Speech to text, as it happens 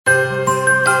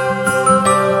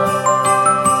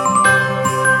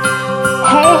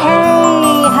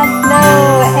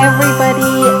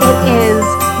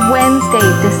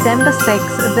December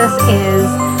 6th. This is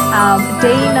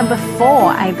day number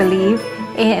 4, I believe,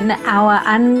 in our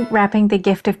Unwrapping the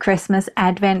Gift of Christmas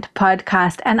Advent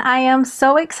podcast. And I am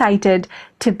so excited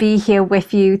to be here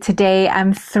with you today.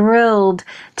 I'm thrilled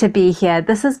to be here.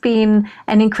 This has been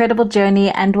an incredible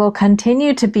journey and will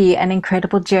continue to be an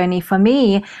incredible journey for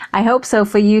me. I hope so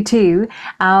for you too,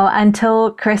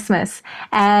 until Christmas.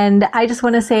 And I just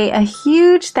want to say a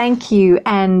huge thank you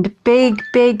and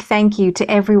big thank you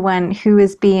to everyone who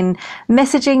has been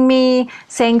messaging me,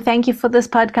 saying thank you for this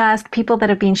podcast, people that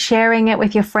have been sharing it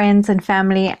with your friends and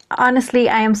family. Honestly,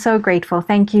 I am so grateful.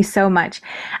 Thank you so much.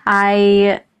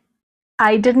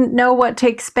 I didn't know what to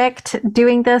expect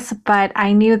doing this, but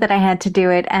I knew that I had to do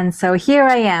it. And so here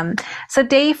I am. So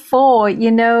day 4,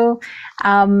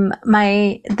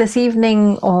 this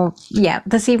evening,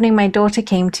 my daughter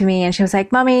came to me and she was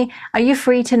like, "Mommy, are you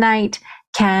free tonight?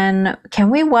 Can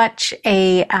we watch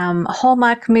a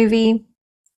Hallmark movie?"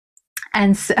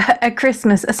 And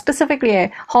specifically a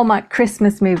Hallmark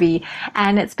Christmas movie.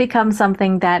 And it's become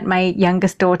something that my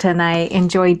youngest daughter and I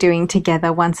enjoy doing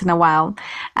together once in a while.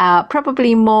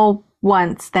 Probably more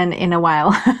once than in a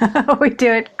while. We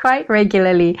do it quite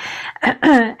regularly.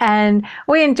 And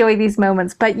we enjoy these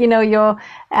moments. But your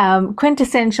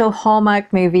quintessential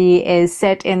Hallmark movie is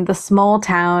set in the small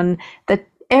town that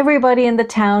everybody in the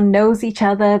town knows each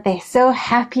other. They're so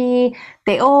happy.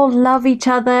 They all love each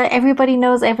other. Everybody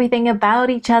knows everything about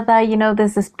each other.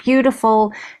 There's this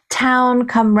beautiful town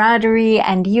camaraderie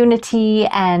and unity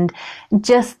and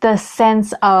just the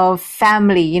sense of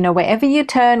family. Wherever you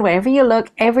turn, wherever you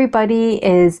look, everybody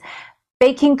is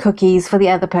baking cookies for the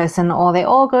other person, or they're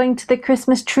all going to the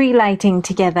Christmas tree lighting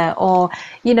together, or,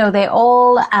 they're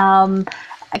all,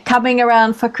 coming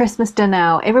around for Christmas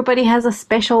dinner. Everybody has a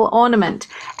special ornament.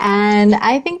 And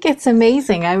I think it's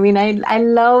amazing. I mean, I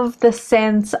love the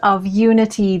sense of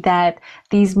unity that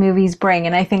these movies bring.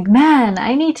 And I think, man,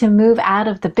 I need to move out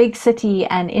of the big city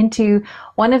and into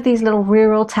one of these little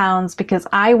rural towns because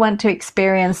I want to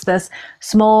experience this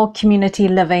small community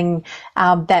living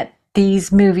that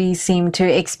these movies seem to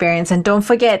experience. And don't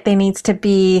forget, there needs to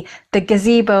be the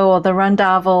gazebo or the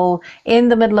rondavel in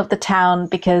the middle of the town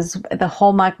because the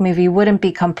Hallmark movie wouldn't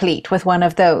be complete with one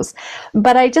of those.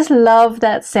 But I just love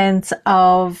that sense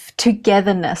of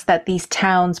togetherness that these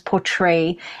towns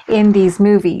portray in these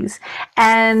movies.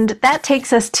 And that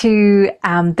takes us to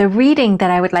the reading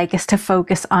that I would like us to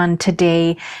focus on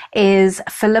today is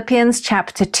Philippians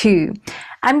chapter 2.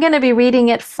 I'm going to be reading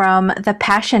it from the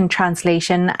Passion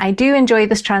Translation. I do enjoy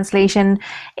this translation.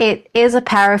 It is a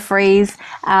paraphrase,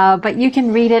 but you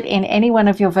can read it in any one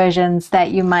of your versions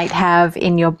that you might have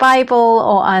in your Bible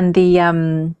or on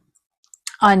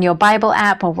your Bible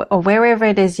app or wherever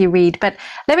it is you read. But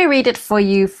let me read it for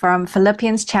you from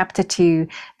Philippians chapter 2.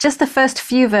 Just the first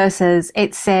few verses.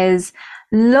 It says,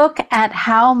 "Look at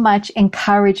how much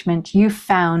encouragement you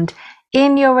found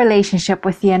in your relationship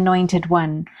with the Anointed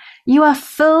One. You are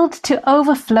filled to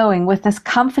overflowing with this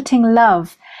comforting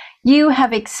love. You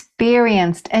have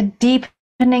experienced a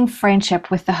deepening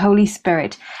friendship with the Holy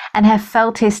Spirit and have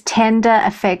felt his tender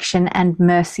affection and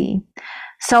mercy.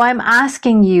 So I'm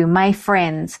asking you, my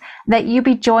friends, that you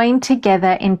be joined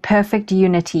together in perfect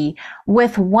unity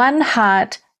with one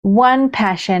heart, one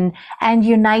passion, and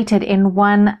united in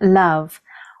one love.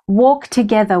 Walk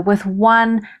together with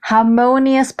one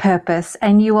harmonious purpose,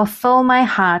 and you will fill my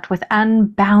heart with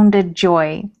unbounded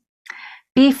joy.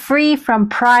 Be free from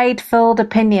pride-filled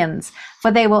opinions, for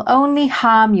they will only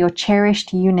harm your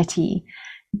cherished unity.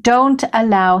 Don't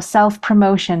allow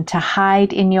self-promotion to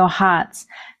hide in your hearts.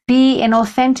 Be in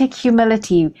authentic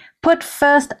humility. Put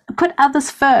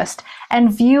others first, and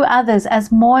view others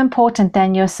as more important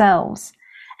than yourselves.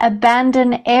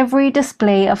 Abandon every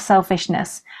display of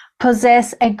selfishness.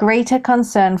 Possess a greater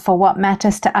concern for what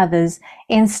matters to others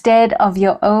instead of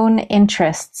your own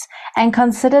interests, and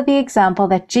consider the example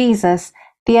that Jesus,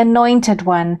 the Anointed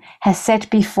One, has set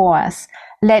before us.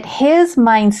 Let his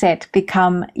mindset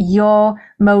become your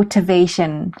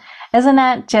motivation." Isn't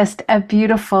that just a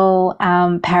beautiful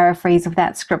paraphrase of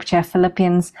that scripture,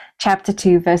 Philippians chapter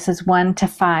 2, verses 1 to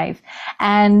 5.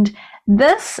 And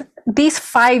these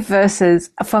 5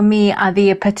 verses for me are the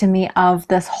epitome of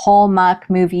this Hallmark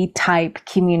movie type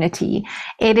community.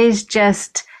 It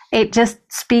just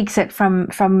speaks it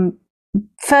from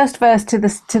first verse to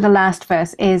the last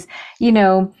verse is,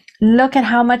 look at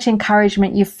how much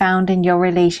encouragement you found in your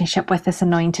relationship with this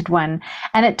Anointed One.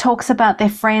 And it talks about their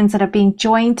friends that are being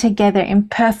joined together in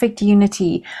perfect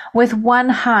unity with one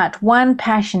heart, one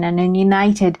passion, and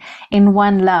united in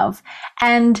one love.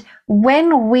 And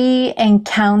when we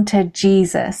encounter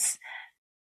Jesus,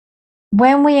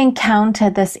 when we encounter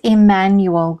this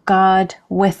Immanuel, God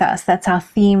with us, that's our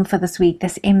theme for this week,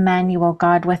 this Immanuel,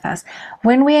 God with us.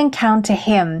 When we encounter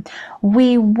him,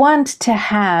 we want to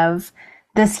have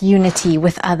this unity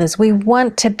with others. We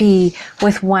want to be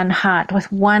with one heart,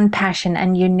 with one passion,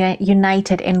 and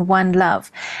united in one love.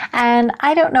 And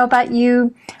I don't know about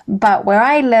you, but where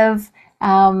I live,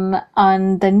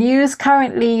 on the news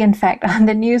currently, in fact, on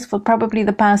the news for probably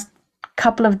the past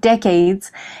couple of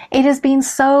decades, it has been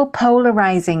so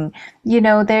polarizing.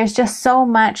 There's just so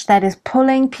much that is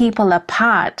pulling people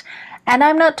apart. And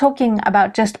I'm not talking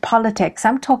about just politics.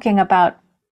 I'm talking about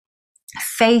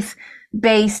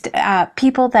faith-based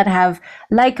people that have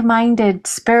like-minded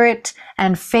spirit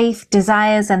and faith,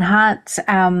 desires and hearts,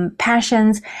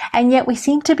 passions, and yet we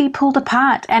seem to be pulled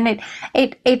apart, and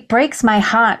it breaks my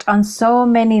heart on so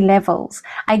many levels.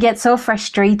 I get so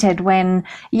frustrated when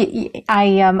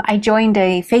I joined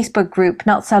a Facebook group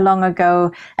not so long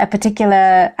ago, a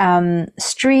particular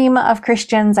stream of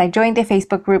Christians. I joined a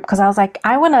Facebook group because I was like,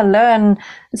 I want to learn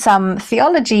some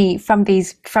theology from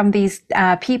these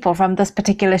people from this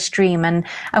particular stream, and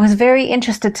I was very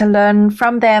interested to learn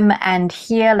from them and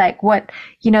hear like what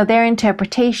their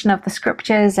interpretation of the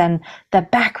scriptures and the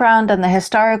background and the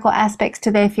historical aspects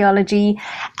to their theology.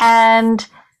 And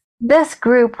this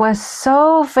group was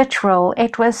so vitriol.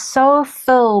 It was so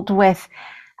filled with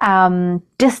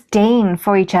disdain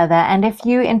for each other. And if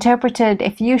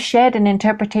you shared an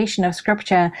interpretation of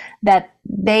scripture that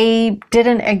they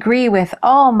didn't agree with,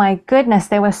 oh my goodness,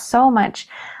 there was so much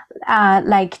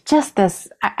just this,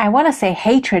 I want to say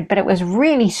hatred, but it was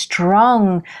really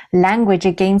strong language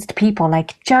against people,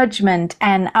 like judgment.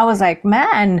 And I was like,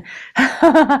 man,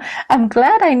 I'm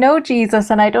glad I know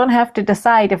Jesus and I don't have to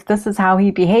decide if this is how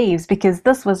he behaves, because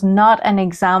this was not an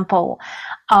example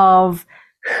of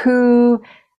who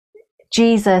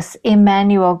Jesus,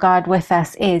 Immanuel, God with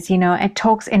us is. It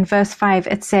talks in verse 5,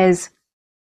 it says,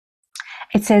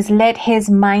 let his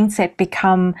mindset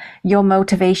become your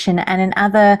motivation. And in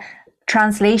other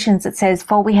translations, it says,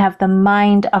 for we have the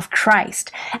mind of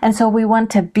Christ. And so we want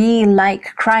to be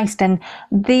like Christ. And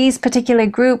this particular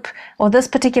group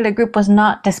was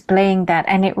not displaying that.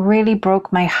 And it really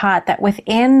broke my heart that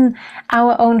within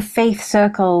our own faith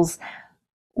circles,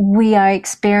 we are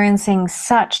experiencing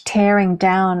such tearing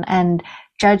down and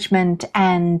judgment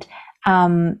and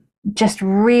just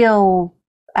real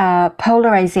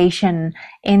polarization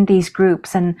in these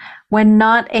groups. And we're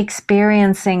not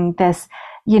experiencing this,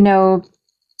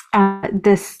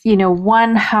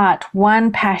 one heart,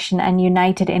 one passion, and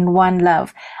united in one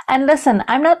love. And listen,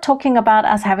 I'm not talking about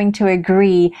us having to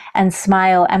agree and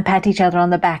smile and pat each other on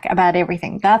the back about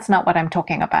everything. That's not what I'm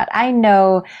talking about. I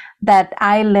know that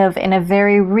I live in a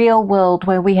very real world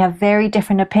where we have very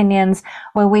different opinions,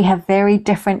 where we have very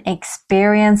different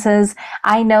experiences.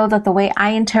 I know that the way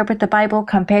I interpret the Bible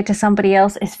compared to somebody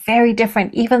else is very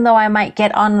different. Even though I might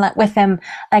get on with them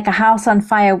like a house on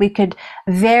fire, we could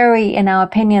vary in our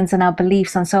opinions and our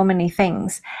beliefs on so many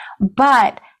things.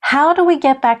 But how do we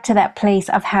get back to that place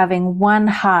of having one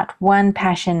heart, one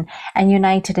passion, and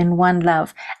united in one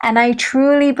love? And I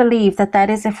truly believe that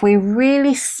is if we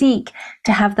really seek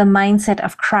to have the mindset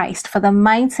of Christ, for the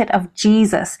mindset of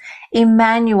Jesus,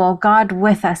 Immanuel, God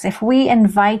with us. If we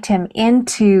invite him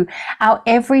into our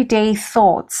everyday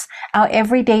thoughts, our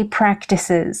everyday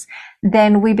practices,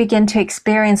 then we begin to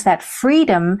experience that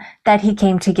freedom that he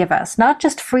came to give us. Not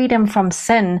just freedom from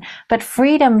sin, but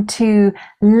freedom to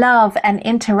love and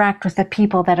interact with the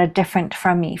people that are different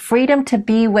from me. Freedom to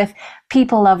be with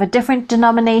people of a different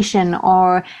denomination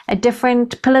or a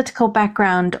different political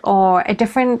background or a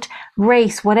different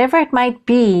race, whatever it might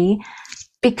be.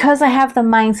 Because I have the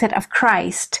mindset of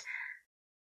Christ,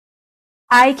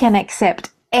 I can accept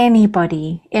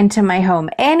anybody into my home.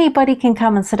 Anybody can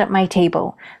come and sit at my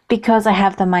table because I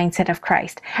have the mindset of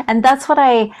Christ. And that's what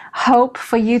I hope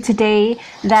for you today,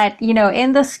 that,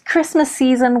 in this Christmas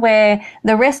season where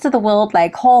the rest of the world,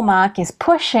 like Hallmark, is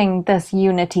pushing this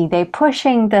unity. They're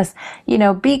pushing this,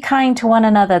 be kind to one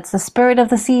another. It's the spirit of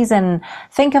the season.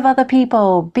 Think of other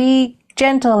people. Be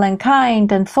gentle and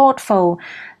kind and thoughtful.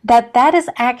 That is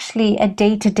actually a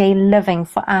day-to-day living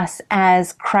for us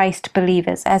as Christ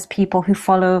believers, as people who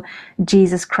follow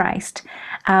Jesus Christ.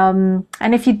 And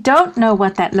if you don't know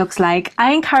what that looks like,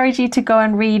 I encourage you to go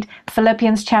and read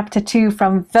Philippians chapter 2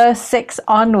 from verse 6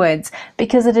 onwards,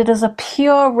 because it is a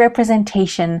pure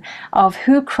representation of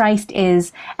who Christ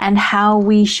is and how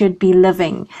we should be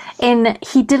living.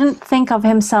 He didn't think of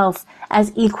himself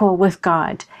as equal with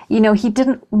God. he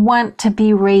didn't want to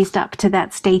be raised up to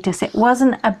that status. It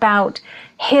wasn't about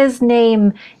his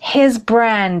name, his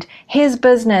brand, his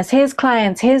business, his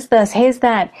clients, his this, his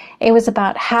that. It was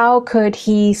about how could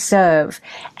he serve.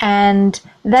 And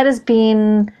that has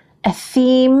been a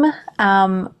theme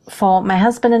for my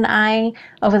husband and I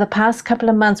over the past couple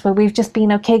of months, where we've just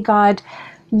been, okay, God,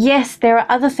 yes, there are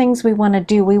other things we want to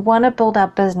do. We want to build our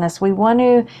business. We want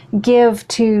to give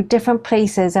to different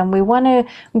places, and we want to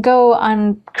go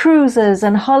on cruises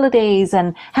and holidays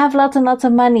and have lots and lots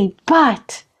of money.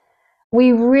 But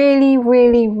we really,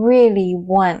 really, really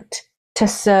want to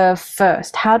serve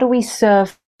first. How do we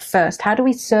serve first? How do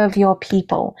we serve your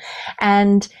people?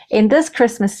 And in this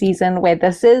Christmas season, where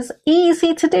this is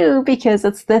easy to do because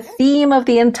it's the theme of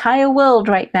the entire world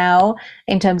right now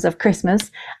in terms of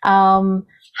Christmas,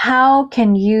 how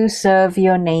can you serve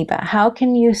your neighbor? How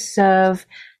can you serve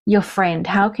your friend?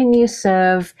 How can you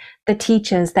serve the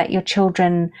teachers that your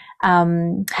children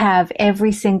have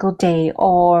every single day?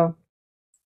 Or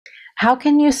how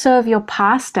can you serve your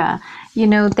pastor?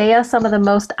 They are some of the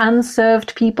most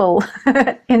unserved people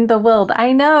in the world.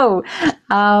 I know.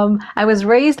 I was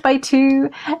raised by two,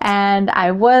 and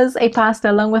I was a pastor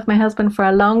along with my husband for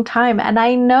a long time. And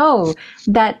I know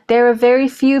that there are very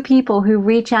few people who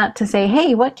reach out to say,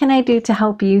 hey, what can I do to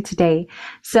help you today?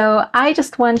 So I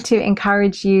just want to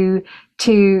encourage you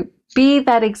to be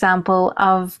that example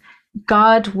of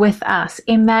God with us,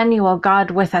 Immanuel,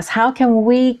 God with us. How can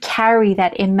we carry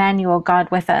that Immanuel, God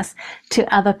with us,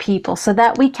 to other people so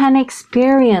that we can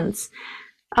experience,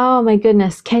 oh my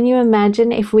goodness, can you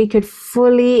imagine if we could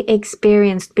fully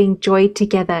experience being joined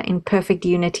together in perfect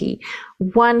unity,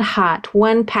 one heart,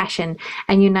 one passion,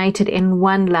 and united in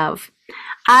one love?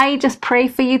 I just pray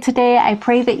for you today. I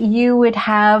pray that you would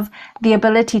have the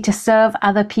ability to serve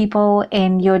other people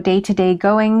in your day-to-day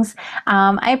goings.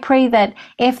 I pray that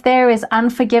if there is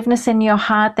unforgiveness in your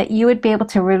heart, that you would be able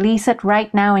to release it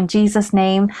right now in Jesus'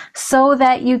 name, so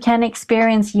that you can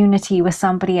experience unity with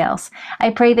somebody else.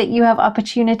 I pray that you have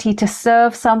opportunity to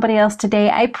serve somebody else today.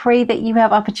 I pray that you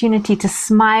have opportunity to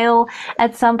smile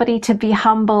at somebody, to be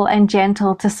humble and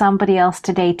gentle to somebody else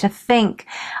today, to think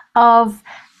of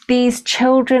these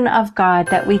children of God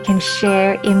that we can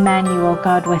share Immanuel,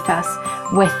 God with us,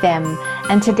 with them.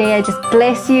 And today I just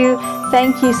bless you.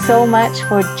 Thank you so much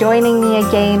for joining me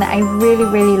again. I really,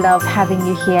 really love having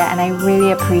you here, and I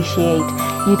really appreciate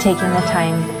you taking the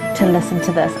time to listen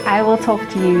to this. I will talk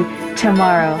to you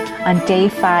tomorrow on day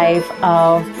 5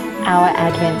 of our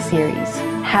Advent series.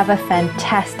 Have a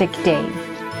fantastic day.